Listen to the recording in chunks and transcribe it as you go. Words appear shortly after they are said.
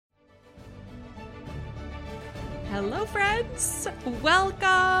Hello, friends.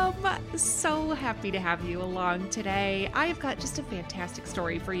 Welcome. So happy to have you along today. I've got just a fantastic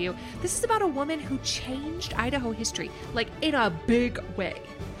story for you. This is about a woman who changed Idaho history, like in a big way.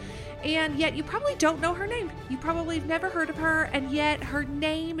 And yet you probably don't know her name. You probably have never heard of her, and yet her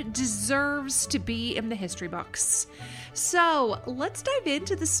name deserves to be in the history books. So let's dive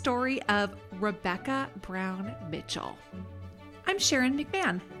into the story of Rebecca Brown Mitchell. I'm Sharon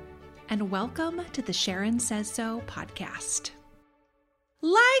McMahon, and welcome to the Sharon Says So podcast.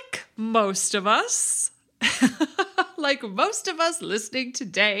 Like most of us listening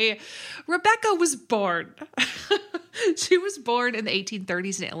today, Rebecca was born. She was born in the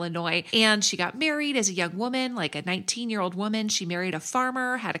 1830s in Illinois, and she got married as a young woman, like a 19-year-old woman. She married a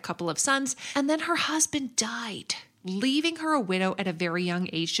farmer, had a couple of sons, and then her husband died, leaving her a widow at a very young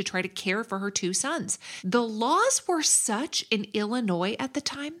age to try to care for her two sons. The laws were such in Illinois at the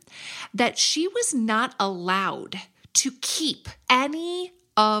time that she was not allowed to keep any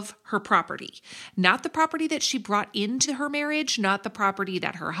of her property. Not the property that she brought into her marriage, not the property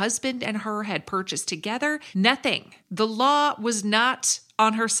that her husband and her had purchased together, nothing. The law was not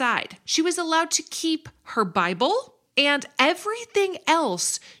on her side. She was allowed to keep her Bible, and everything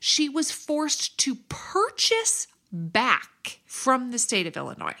else she was forced to purchase back from the state of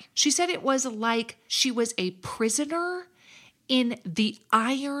Illinois. She said it was like she was a prisoner in the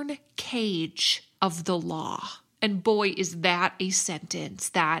iron cage of the law. And boy, is that a sentence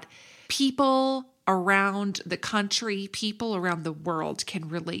that people around the country, people around the world can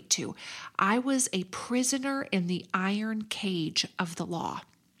relate to. I was a prisoner in the iron cage of the law.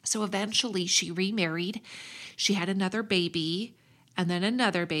 So eventually she remarried. She had another baby, and then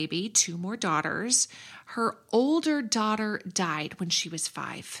another baby, two more daughters. Her older daughter died when she was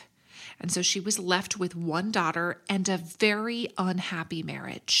 5. And so she was left with one daughter and a very unhappy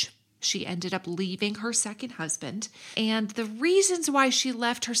marriage. She ended up leaving her second husband, and the reasons why she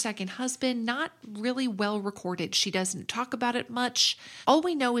left her second husband, not really well recorded. She doesn't talk about it much. All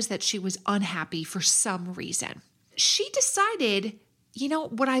we know is that she was unhappy for some reason. She decided,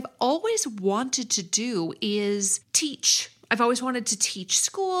 what I've always wanted to do is teach. I've always wanted to teach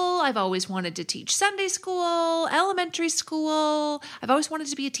school. I've always wanted to teach Sunday school, elementary school. I've always wanted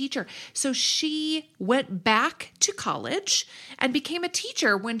to be a teacher. So she went back to college and became a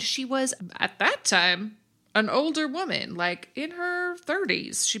teacher when she was, at that time, an older woman, like in her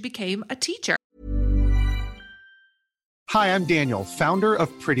 30s. She became a teacher. Hi, I'm Daniel, founder of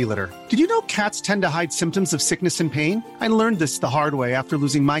Pretty Litter. Did you know cats tend to hide symptoms of sickness and pain? I learned this the hard way after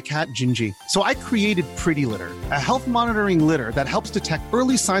losing my cat, Gingy. So I created Pretty Litter, a health monitoring litter that helps detect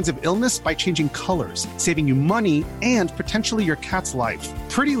early signs of illness by changing colors, saving you money and potentially your cat's life.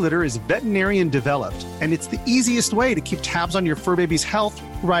 Pretty Litter is veterinarian developed, and it's the easiest way to keep tabs on your fur baby's health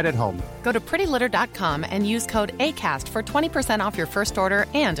right at home. Go to prettylitter.com and use code ACAST for 20% off your first order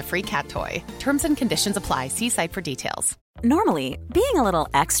and a free cat toy. Terms and conditions apply. See site for details. Normally, being a little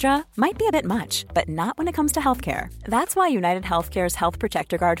extra might be a bit much, but not when it comes to healthcare. That's why United Healthcare's Health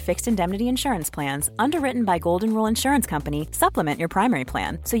Protector Guard fixed indemnity insurance plans, underwritten by Golden Rule Insurance Company, supplement your primary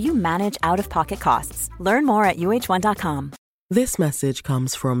plan so you manage out-of-pocket costs. Learn more at uh1.com. This message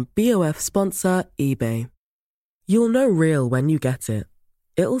comes from BOF sponsor eBay. You'll know real when you get it.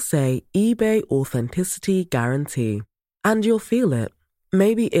 It'll say eBay Authenticity Guarantee. And you'll feel it.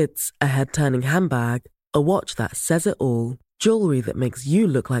 Maybe it's a head-turning handbag, a watch that says it all, jewelry that makes you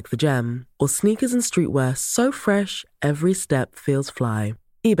look like the gem, or sneakers and streetwear so fresh every step feels fly.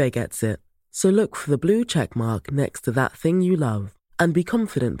 eBay gets it. So look for the blue check mark next to that thing you love and be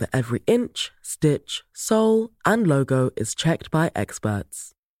confident that every inch, stitch, sole, and logo is checked by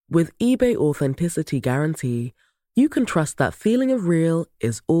experts. With eBay Authenticity Guarantee, you can trust that feeling of real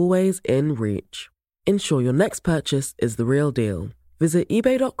is always in reach. Ensure your next purchase is the real deal. Visit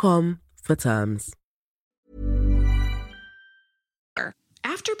ebay.com for terms.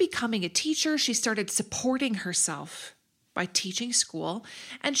 After becoming a teacher, she started supporting herself by teaching school.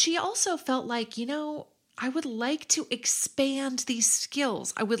 And she also felt like, I would like to expand these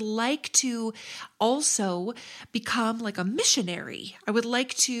skills. I would like to also become like a missionary. I would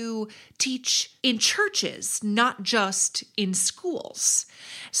like to teach in churches, not just in schools.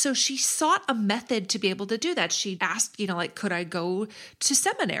 So she sought a method to be able to do that. She asked, could I go to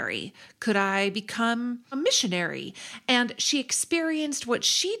seminary? Could I become a missionary? And she experienced what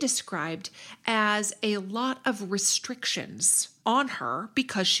she described as a lot of restrictions on her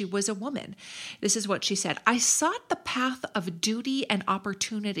because she was a woman. This is what she said. I sought the path of duty and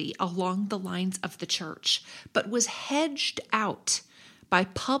opportunity along the lines of the church, but was hedged out by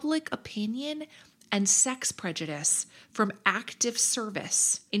public opinion and sex prejudice from active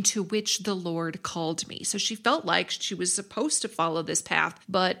service into which the Lord called me. So she felt like she was supposed to follow this path,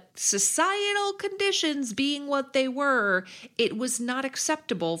 but societal conditions being what they were, it was not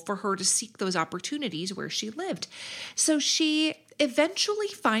acceptable for her to seek those opportunities where she lived. So she eventually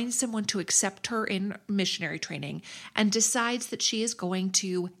finds someone to accept her in missionary training and decides that she is going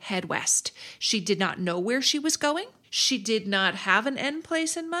to head west. She did not know where she was going. She did not have an end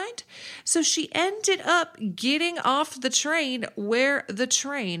place in mind. So she ended up getting off the train where the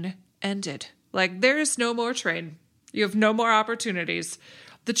train ended. Like, there's no more train. You have no more opportunities.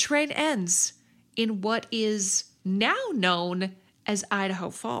 The train ends in what is now known as Idaho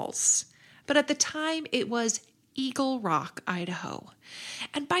Falls. But at the time, it was Eagle Rock, Idaho.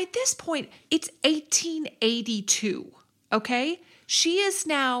 And by this point, it's 1882, okay? She is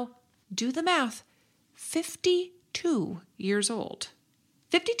now, do the math, 52 years old.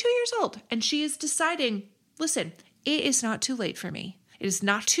 52 years old. And she is deciding, listen, it is not too late for me. It is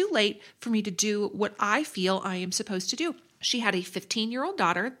not too late for me to do what I feel I am supposed to do. She had a 15-year-old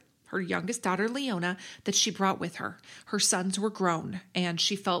daughter, her youngest daughter, Leona, that she brought with her. Her sons were grown, and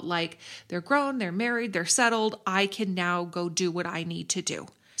she felt like they're grown, they're married, they're settled. I can now go do what I need to do.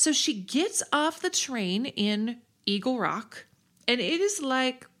 So she gets off the train in Eagle Rock, and it is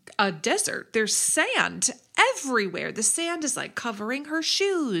like a desert. There's sand everywhere. The sand is like covering her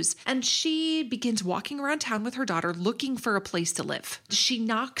shoes. And she begins walking around town with her daughter looking for a place to live. She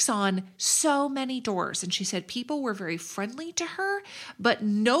knocks on so many doors, and she said people were very friendly to her, but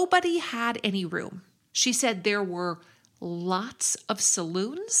nobody had any room. She said there were lots of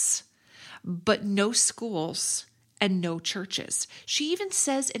saloons, but no schools and no churches. She even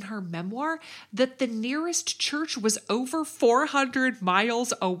says in her memoir that the nearest church was over 400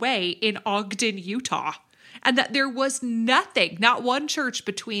 miles away in Ogden, Utah, and that there was nothing, not one church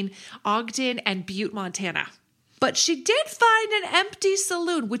between Ogden and Butte, Montana. But she did find an empty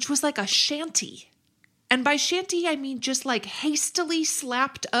saloon, which was like a shanty. And by shanty, I mean just like hastily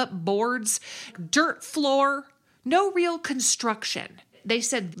slapped up boards, dirt floor, no real construction. They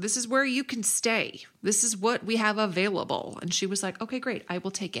said, this is where you can stay. This is what we have available. And she was like, okay, great, I will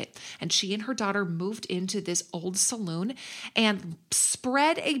take it. And she and her daughter moved into this old saloon and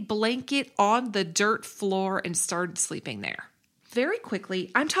spread a blanket on the dirt floor and started sleeping there. Very quickly,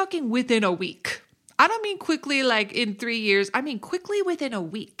 I'm talking within a week. I don't mean quickly like in 3 years. I mean quickly within a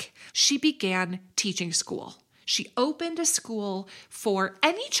week, she began teaching school. She opened a school for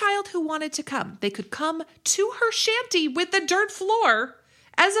any child who wanted to come. They could come to her shanty with the dirt floor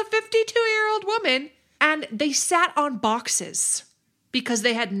as a 52-year-old woman, and they sat on boxes because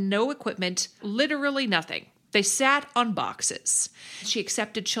they had no equipment, literally nothing. They sat on boxes. She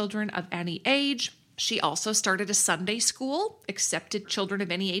accepted children of any age. She also started a Sunday school, accepted children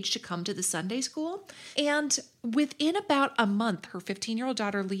of any age to come to the Sunday school. And within about a month, her 15-year-old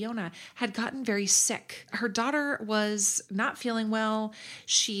daughter, Leona, had gotten very sick. Her daughter was not feeling well.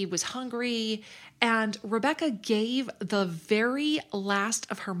 She was hungry. And Rebecca gave the very last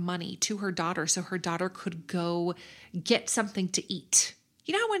of her money to her daughter so her daughter could go get something to eat.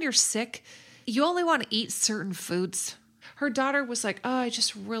 You know how when you're sick, you only want to eat certain foods? Her daughter was like, oh, I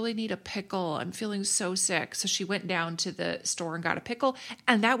just really need a pickle. I'm feeling so sick. So she went down to the store and got a pickle,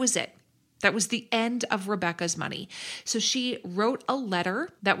 and that was it. That was the end of Rebecca's money. So she wrote a letter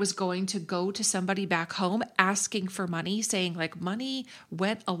that was going to go to somebody back home asking for money, saying like, money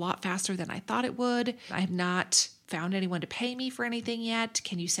went a lot faster than I thought it would. I have not found anyone to pay me for anything yet.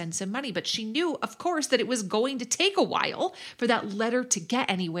 Can you send some money? But she knew, of course, that it was going to take a while for that letter to get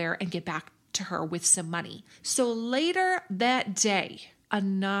anywhere and get back to her with some money. So later that day, a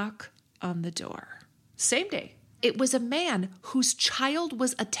knock on the door. Same day. It was a man whose child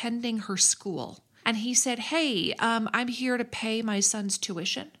was attending her school. And he said, hey, I'm here to pay my son's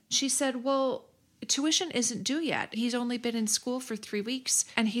tuition. She said, well, tuition isn't due yet. He's only been in school for 3 weeks.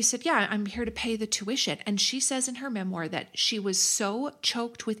 And he said, yeah, I'm here to pay the tuition. And she says in her memoir that she was so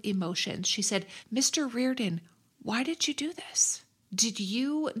choked with emotion. She said, Mr. Reardon, why did you do this? Did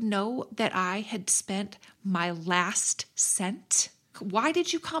you know that I had spent my last cent? Why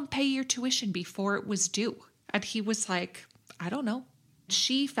did you come pay your tuition before it was due? And he was like, I don't know.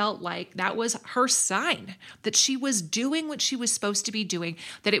 She felt like that was her sign that she was doing what she was supposed to be doing,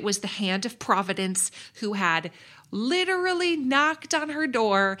 that it was the hand of Providence who had literally knocked on her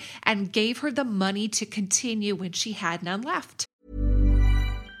door and gave her the money to continue when she had none left.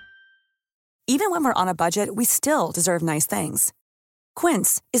 Even when we're on a budget, we still deserve nice things.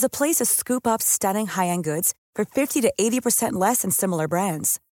 Quince is a place to scoop up stunning high-end goods for 50 to 80% less than similar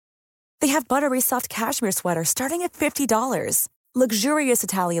brands. They have buttery soft cashmere sweaters starting at $50, luxurious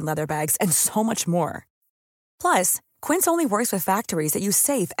Italian leather bags, and so much more. Plus, Quince only works with factories that use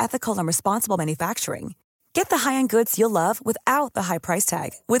safe, ethical, and responsible manufacturing. Get the high-end goods you'll love without the high price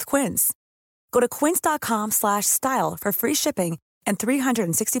tag with Quince. Go to quince.com/style for free shipping and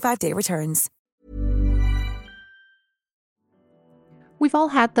 365-day returns. We've all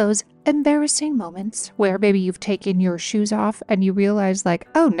had those embarrassing moments where maybe you've taken your shoes off and you realize like,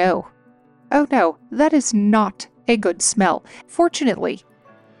 oh no, that is not a good smell. Fortunately,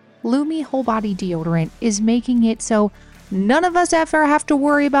 Lume Whole Body Deodorant is making it so none of us ever have to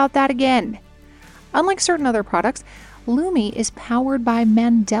worry about that again. Unlike certain other products, Lume is powered by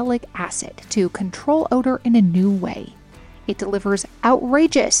mandelic acid to control odor in a new way. It delivers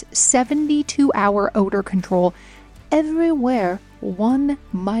outrageous 72-hour odor control everywhere one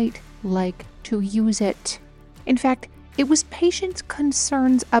might like to use it. In fact, it was patients'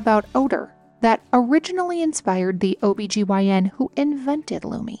 concerns about odor that originally inspired the OBGYN who invented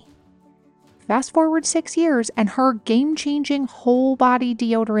Lume. Fast forward 6 years, and her game-changing whole body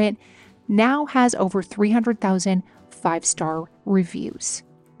deodorant now has over 300,000 5-star reviews.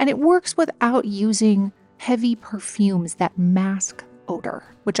 And it works without using heavy perfumes that mask odor,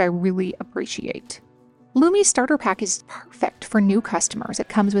 which I really appreciate. Lume's starter pack is perfect for new customers. It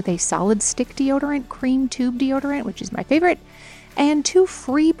comes with a solid stick deodorant, cream tube deodorant, which is my favorite, and 2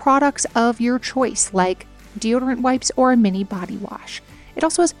 free products of your choice, like deodorant wipes or a mini body wash. It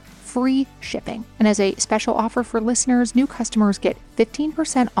also has free shipping. And as a special offer for listeners, new customers get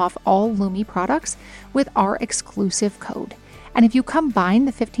 15% off all Lume products with our exclusive code. And if you combine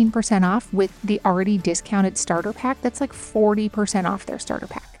the 15% off with the already discounted starter pack, that's like 40% off their starter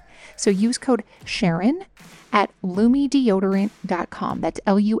pack. So use code Sharon at LumeDeodorant.com. That's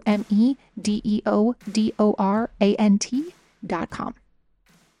LumeDeodorant.com.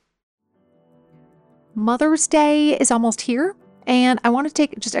 Mother's Day is almost here, and I want to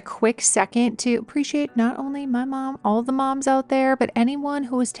take just a quick second to appreciate not only my mom, all the moms out there, but anyone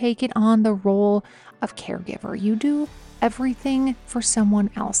who has taken on the role of caregiver. You do everything for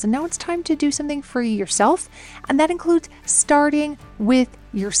someone else, and now it's time to do something for yourself, and that includes starting with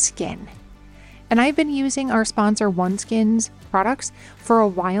your skin. And I've been using our sponsor OneSkin's products for a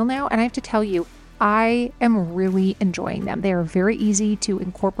while now, and I have to tell you, I am really enjoying them. They are very easy to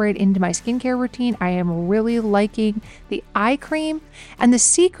incorporate into my skincare routine. I am really liking the eye cream, and the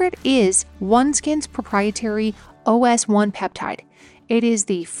secret is OneSkin's proprietary OS1 peptide. It is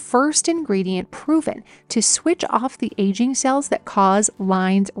the first ingredient proven to switch off the aging cells that cause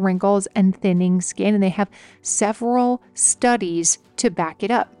lines, wrinkles, and thinning skin, and they have several studies to back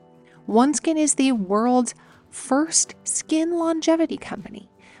it up. OneSkin is the world's first skin longevity company.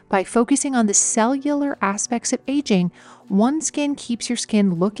 By focusing on the cellular aspects of aging, OneSkin keeps your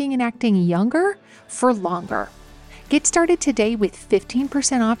skin looking and acting younger for longer. Get started today with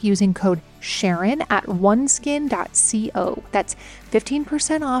 15% off using code Sharon at oneskin.co. That's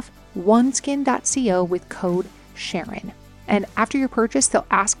 15% off oneskin.co with code Sharon. And after your purchase, they'll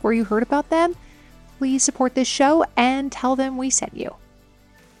ask where you heard about them. Please support this show and tell them we sent you.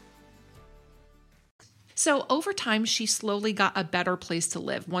 So over time, she slowly got a better place to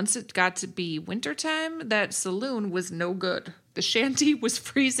live. Once it got to be wintertime, that saloon was no good. The shanty was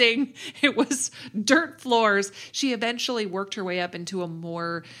freezing. It was dirt floors. She eventually worked her way up into a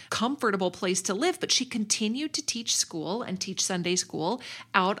more comfortable place to live, but she continued to teach school and teach Sunday school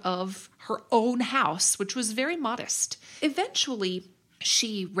out of her own house, which was very modest. Eventually,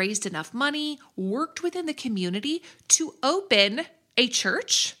 she raised enough money, worked within the community to open a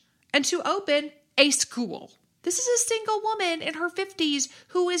church and to open a school. This is a single woman in her 50s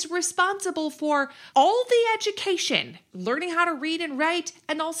who is responsible for all the education, learning how to read and write,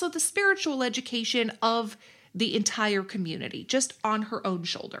 and also the spiritual education of the entire community, just on her own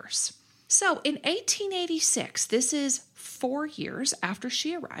shoulders. So in 1886, this is 4 years after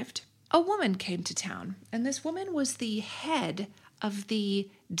she arrived, a woman came to town, and this woman was the head of the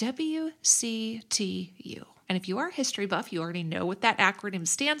WCTU. And if you are a history buff, you already know what that acronym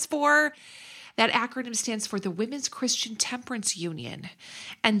stands for. That acronym stands for the Women's Christian Temperance Union.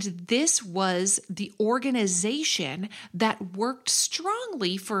 And this was the organization that worked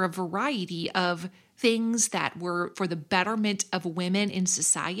strongly for a variety of things that were for the betterment of women in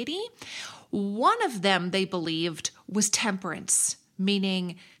society. One of them, they believed, was temperance,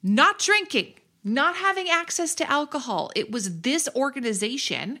 meaning not drinking, not having access to alcohol. It was this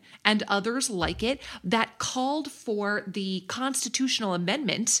organization and others like it that called for the constitutional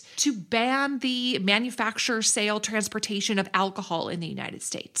amendment to ban the manufacture, sale, transportation of alcohol in the United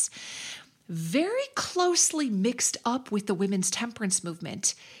States. Very closely mixed up with the women's temperance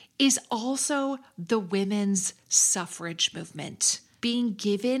movement is also the women's suffrage movement, being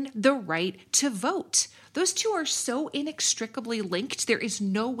given the right to vote. Those two are so inextricably linked, there is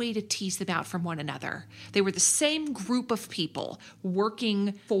no way to tease them out from one another. They were the same group of people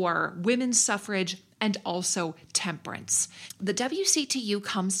working for women's suffrage and also temperance. The WCTU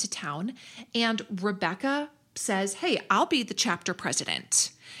comes to town, and Rebecca says, hey, I'll be the chapter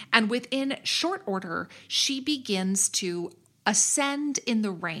president. And within short order, she begins to ascend in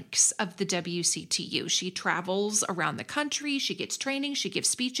the ranks of the WCTU. She travels around the country, she gets training, she gives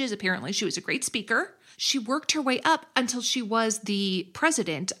speeches. Apparently, she was a great speaker. She worked her way up until she was the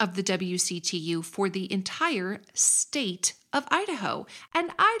president of the WCTU for the entire state of Idaho.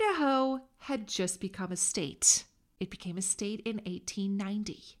 And Idaho had just become a state. It became a state in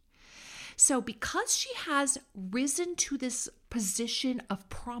 1890. So because she has risen to this position of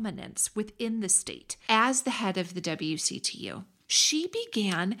prominence within the state as the head of the WCTU, she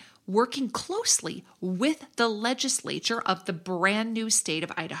began working closely with the legislature of the brand new state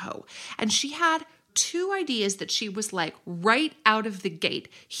of Idaho. And she had two ideas that she was like, right out of the gate,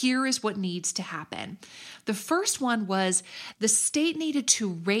 here is what needs to happen. The first one was the state needed to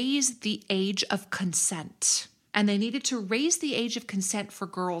raise the age of consent. And they needed to raise the age of consent for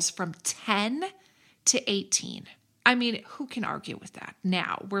girls from 10 to 18. I mean, who can argue with that?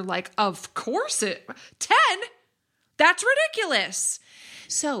 Now we're like, of course 10? That's ridiculous.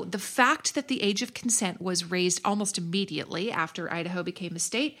 So the fact that the age of consent was raised almost immediately after Idaho became a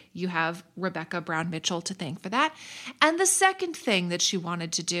state, you have Rebecca Brown Mitchell to thank for that. And the second thing that she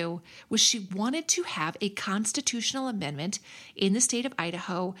wanted to do was she wanted to have a constitutional amendment in the state of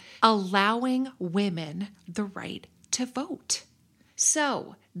Idaho allowing women the right to vote.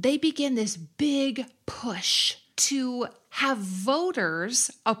 So they begin this big push to have voters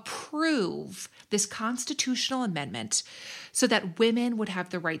approve this constitutional amendment so that women would have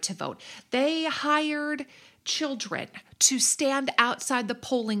the right to vote. They hired children to stand outside the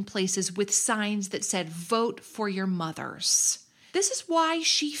polling places with signs that said, "Vote for your mothers." This is why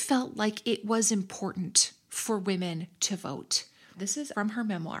she felt like it was important for women to vote. This is from her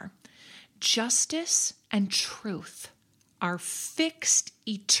memoir. Justice and truth are fixed,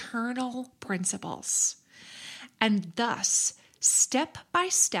 eternal principles. And thus, step by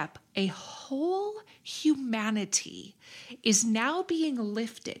step, a whole humanity is now being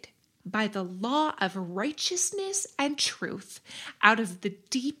lifted by the law of righteousness and truth out of the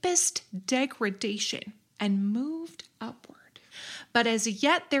deepest degradation and moved upward. But as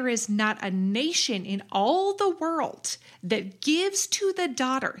yet, there is not a nation in all the world that gives to the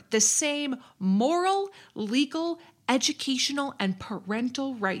daughter the same moral, legal, educational, and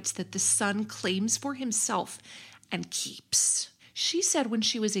parental rights that the son claims for himself and keeps. She said when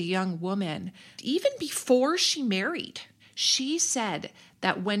she was a young woman, even before she married, she said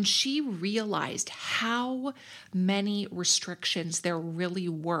that when she realized how many restrictions there really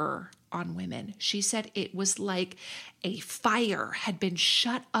were on women, she said it was like a fire had been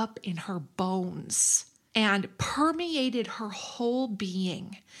shut up in her bones and permeated her whole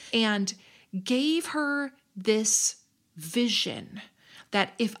being and gave her this vision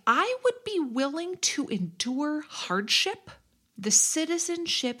that if I would be willing to endure hardship, the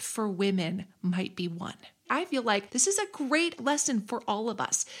citizenship for women might be won. I feel like this is a great lesson for all of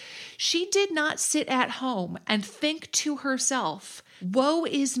us. She did not sit at home and think to herself, woe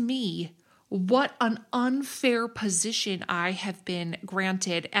is me, what an unfair position I have been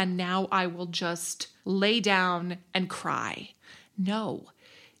granted, and now I will just lay down and cry. No,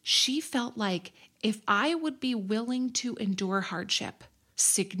 she felt like if I would be willing to endure hardship,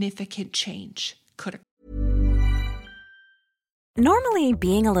 significant change could occur. Normally,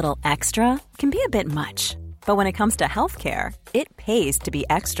 being a little extra can be a bit much, but when it comes to healthcare, it pays to be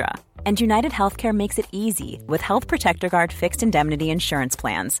extra. And United Healthcare makes it easy with Health Protector Guard fixed indemnity insurance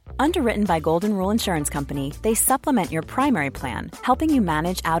plans. Underwritten by Golden Rule Insurance Company, they supplement your primary plan, helping you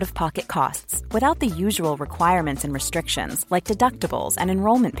manage out-of-pocket costs without the usual requirements and restrictions like deductibles and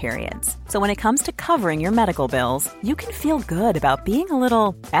enrollment periods. So when it comes to covering your medical bills, you can feel good about being a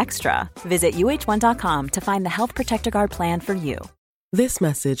little extra. Visit UH1.com to find the Health Protector Guard plan for you. This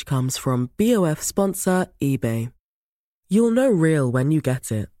message comes from BOF sponsor eBay. You'll know real when you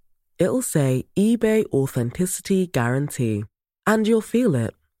get it. It'll say eBay Authenticity Guarantee. And you'll feel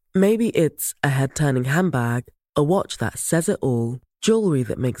it. Maybe it's a head-turning handbag, a watch that says it all, jewelry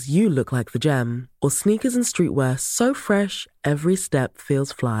that makes you look like the gem, or sneakers and streetwear so fresh every step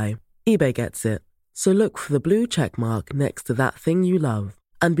feels fly. eBay gets it. So look for the blue check mark next to that thing you love.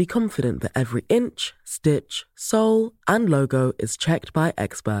 And be confident that every inch, stitch, sole, and logo is checked by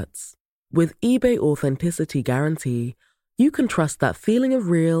experts. With eBay Authenticity Guarantee, you can trust that feeling of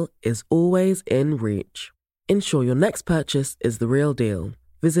real is always in reach. Ensure your next purchase is the real deal.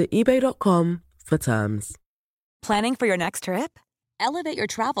 Visit eBay.com for terms. Planning for your next trip? Elevate your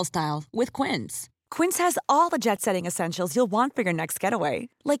travel style with Quince. Quince has all the jet-setting essentials you'll want for your next getaway,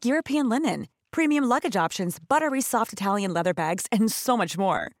 like European linen, premium luggage options, buttery soft Italian leather bags, and so much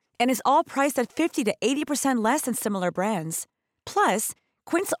more. And is all priced at 50 to 80% less than similar brands. Plus,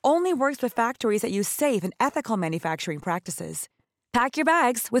 Quince only works with factories that use safe and ethical manufacturing practices. Pack your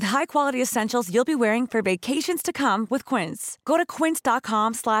bags with high-quality essentials you'll be wearing for vacations to come with Quince. Go to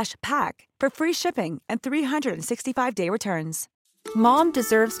quince.com/pack for free shipping and 365-day returns. Mom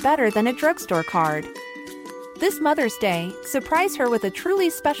deserves better than a drugstore card. This Mother's Day, surprise her with a truly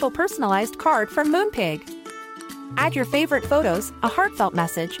special personalized card from Moonpig. Add your favorite photos, a heartfelt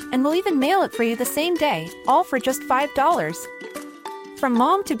message, and we'll even mail it for you the same day, all for just $5. From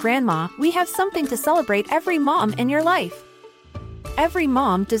mom to grandma, we have something to celebrate every mom in your life. Every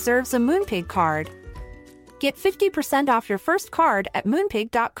mom deserves a Moonpig card. Get 50% off your first card at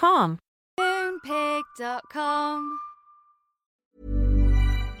Moonpig.com. Moonpig.com.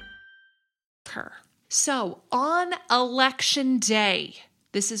 Her. So on election day,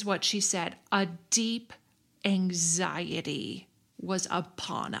 this is what she said: a deep anxiety was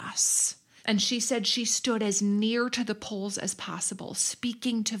upon us. And she said she stood as near to the polls as possible,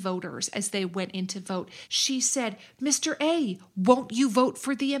 speaking to voters as they went in to vote. She said, "Mr. A, won't you vote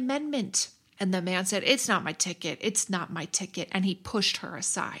for the amendment?" And the man said, "It's not my ticket. It's not my ticket." And he pushed her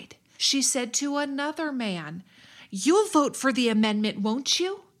aside. She said to another man, "You'll vote for the amendment, won't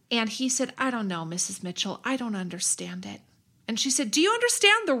you?" And he said, "I don't know, Mrs. Mitchell. I don't understand it." And she said, "Do you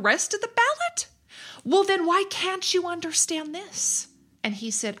understand the rest of the ballot? Well, then why can't you understand this?" And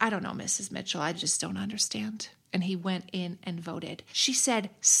he said, "I don't know, Mrs. Mitchell. I just don't understand." And he went in and voted. She said,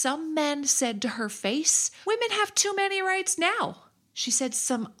 some men said to her face, "Women have too many rights now." She said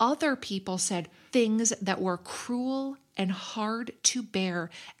some other people said things that were cruel and hard to bear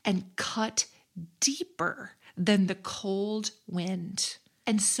and cut deeper than the cold wind.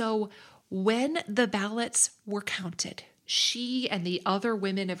 And so when the ballots were counted, she and the other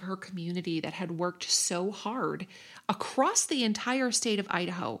women of her community that had worked so hard across the entire state of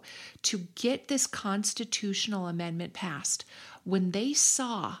Idaho to get this constitutional amendment passed, when they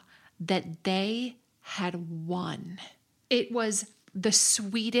saw that they had won, it was the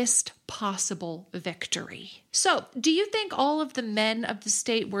sweetest possible victory. So, do you think all of the men of the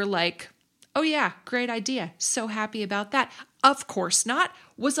state were like, "Oh yeah, great idea, so happy about that"? Of course not.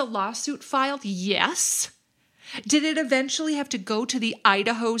 Was a lawsuit filed? Yes. Did it eventually have to go to the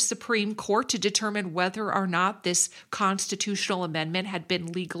Idaho Supreme Court to determine whether or not this constitutional amendment had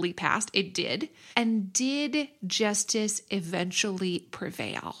been legally passed? It did. And did justice eventually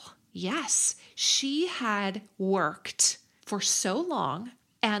prevail? Yes. She had worked for so long,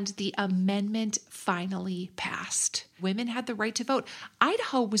 and the amendment finally passed. Women had the right to vote.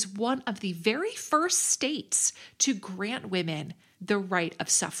 Idaho was one of the very first states to grant women the right of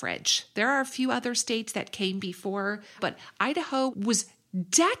suffrage. There are a few other states that came before, but Idaho was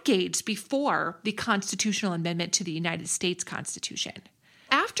decades before the constitutional amendment to the United States Constitution.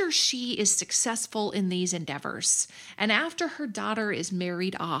 After she is successful in these endeavors, and after her daughter is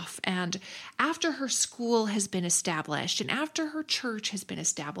married off, and after her school has been established, and after her church has been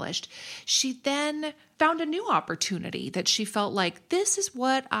established, she then found a new opportunity that she felt like, this is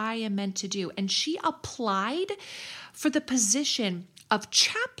what I am meant to do. And she applied for the position of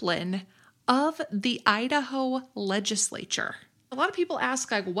chaplain of the Idaho legislature. A lot of people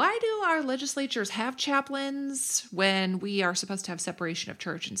ask, like, why do our legislatures have chaplains when we are supposed to have separation of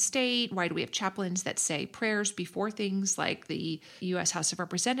church and state? Why do we have chaplains that say prayers before things like the U.S. House of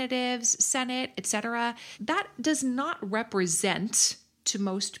Representatives, Senate, etc.? That does not represent, to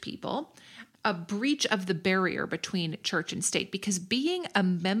most people, a breach of the barrier between church and state, because being a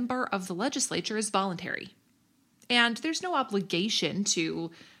member of the legislature is voluntary. And there's no obligation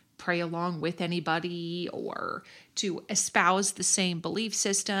to pray along with anybody or to espouse the same belief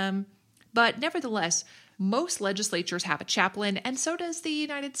system. But nevertheless, most legislatures have a chaplain, and so does the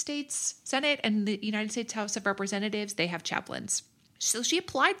United States Senate and the United States House of Representatives. They have chaplains. So she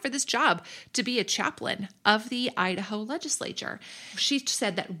applied for this job to be a chaplain of the Idaho legislature. She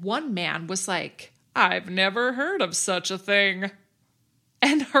said that one man was like, "I've never heard of such a thing."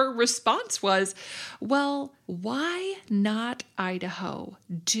 And her response was, well, why not Idaho?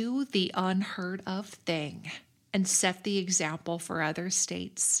 Do the unheard of thing and set the example for other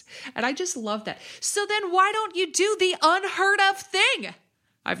states. And I just love that. So then why don't you do the unheard of thing?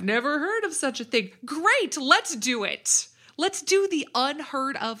 I've never heard of such a thing. Great, let's do it. Let's do the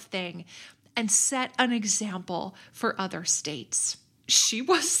unheard of thing. and set an example for other states. She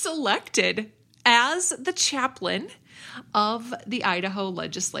was selected as the chaplain of the Idaho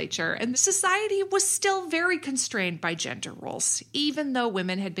legislature, and the society was still very constrained by gender roles, even though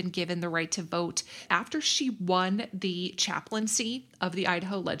women had been given the right to vote. After she won the chaplaincy of the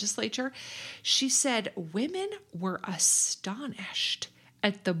Idaho legislature, she said, "Women were astonished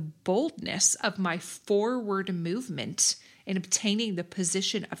at the boldness of my forward movement in obtaining the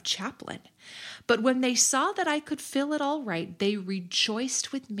position of chaplain. But when they saw that I could fill it all right, they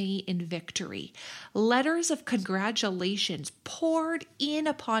rejoiced with me in victory. Letters of congratulations poured in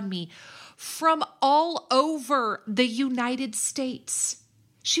upon me from all over the United States."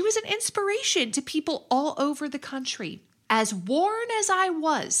 She was an inspiration to people all over the country. As worn as I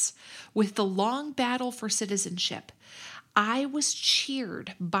was with the long battle for citizenship, I was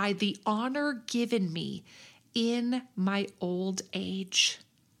cheered by the honor given me in my old age.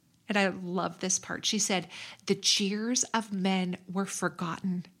 And I love this part. She said, "The jeers of men were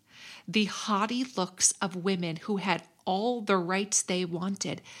forgotten. The haughty looks of women who had all the rights they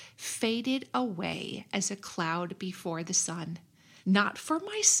wanted faded away as a cloud before the sun. Not for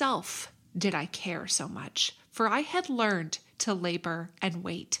myself did I care so much, for I had learned to labor and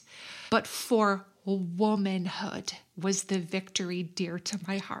wait. But for womanhood was the victory dear to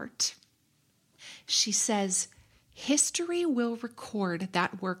my heart." She says, "History will record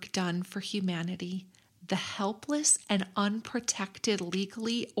that work done for humanity. The helpless and unprotected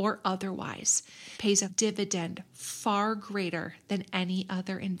legally or otherwise pays a dividend far greater than any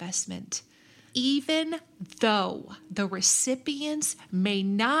other investment. Even though the recipients may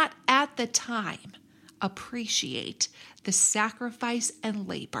not at the time appreciate the sacrifice and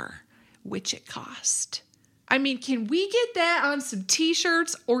labor which it cost." I mean, can we get that on some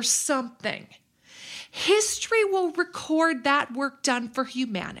t-shirts or something? History will record that work done for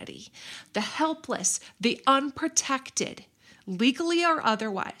humanity. The helpless, the unprotected, legally or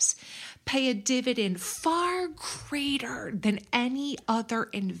otherwise, pay a dividend far greater than any other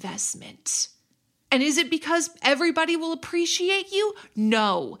investment. And is it because everybody will appreciate you?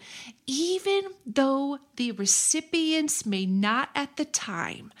 No. Even though the recipients may not at the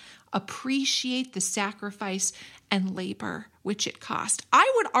time appreciate the sacrifice and labor which it cost.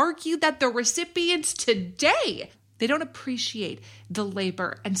 I would argue that the recipients today, they don't appreciate the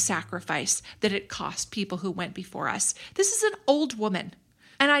labor and sacrifice that it cost people who went before us. This is an old woman,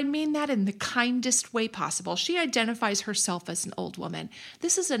 and I mean that in the kindest way possible. She identifies herself as an old woman.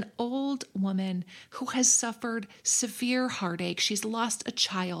 This is an old woman who has suffered severe heartache. She's lost a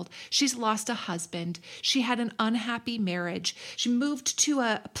child. She's lost a husband. She had an unhappy marriage. She moved to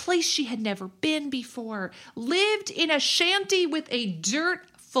a place she had never been before, lived in a shanty with a dirt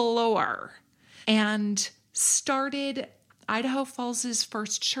floor, and started Idaho Falls'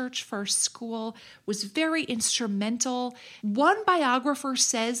 first church, first school, was very instrumental. One biographer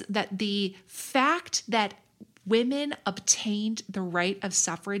says that the fact that women obtained the right of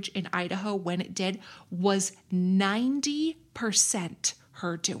suffrage in Idaho when it did was 90%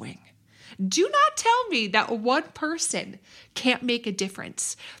 her doing. Do not tell me that one person can't make a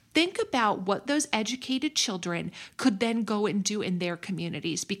difference. Think about what those educated children could then go and do in their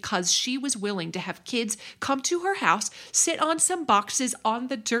communities because she was willing to have kids come to her house, sit on some boxes on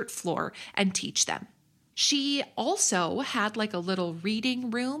the dirt floor, and teach them. She also had like a little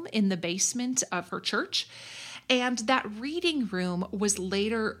reading room in the basement of her church, and that reading room was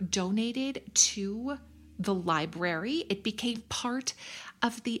later donated to the library. It became part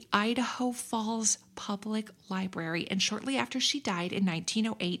of the Idaho Falls Public Library. And shortly after she died in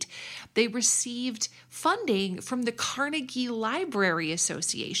 1908, they received funding from the Carnegie Library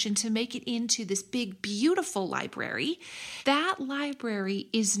Association to make it into this big, beautiful library. That library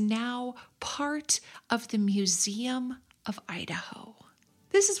is now part of the Museum of Idaho.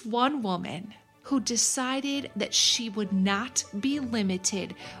 This is one woman who decided that she would not be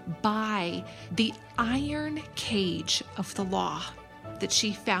limited by the iron cage of the law that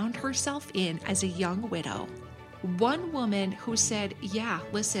she found herself in as a young widow. One woman who said, yeah,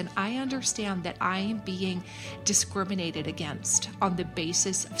 listen, I understand that I am being discriminated against on the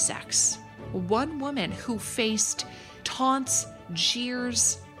basis of sex. One woman who faced taunts,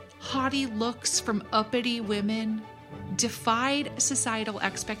 jeers, haughty looks from uppity women, defied societal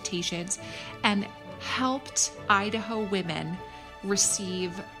expectations, and helped Idaho women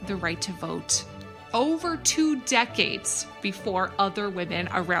receive the right to vote over 2 decades before other women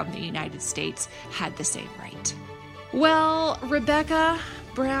around the United States had the same right. Well, Rebecca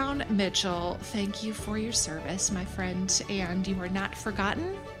Brown Mitchell, thank you for your service, my friend, and you are not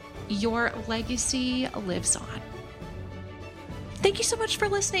forgotten. Your legacy lives on. Thank you so much for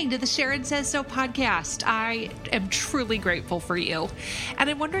listening to the Sharon Says So podcast. I am truly grateful for you. And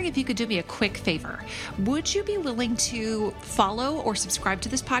I'm wondering if you could do me a quick favor. Would you be willing to follow or subscribe to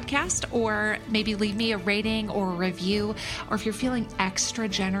this podcast, or maybe leave me a rating or a review? Or if you're feeling extra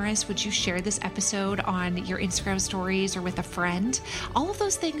generous, would you share this episode on your Instagram stories or with a friend? All of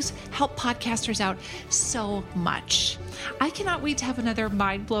those things help podcasters out so much. I cannot wait to have another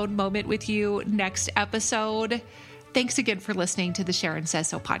mind-blown moment with you next episode. Thanks again for listening to the Sharon Says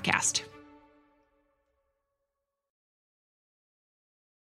So podcast.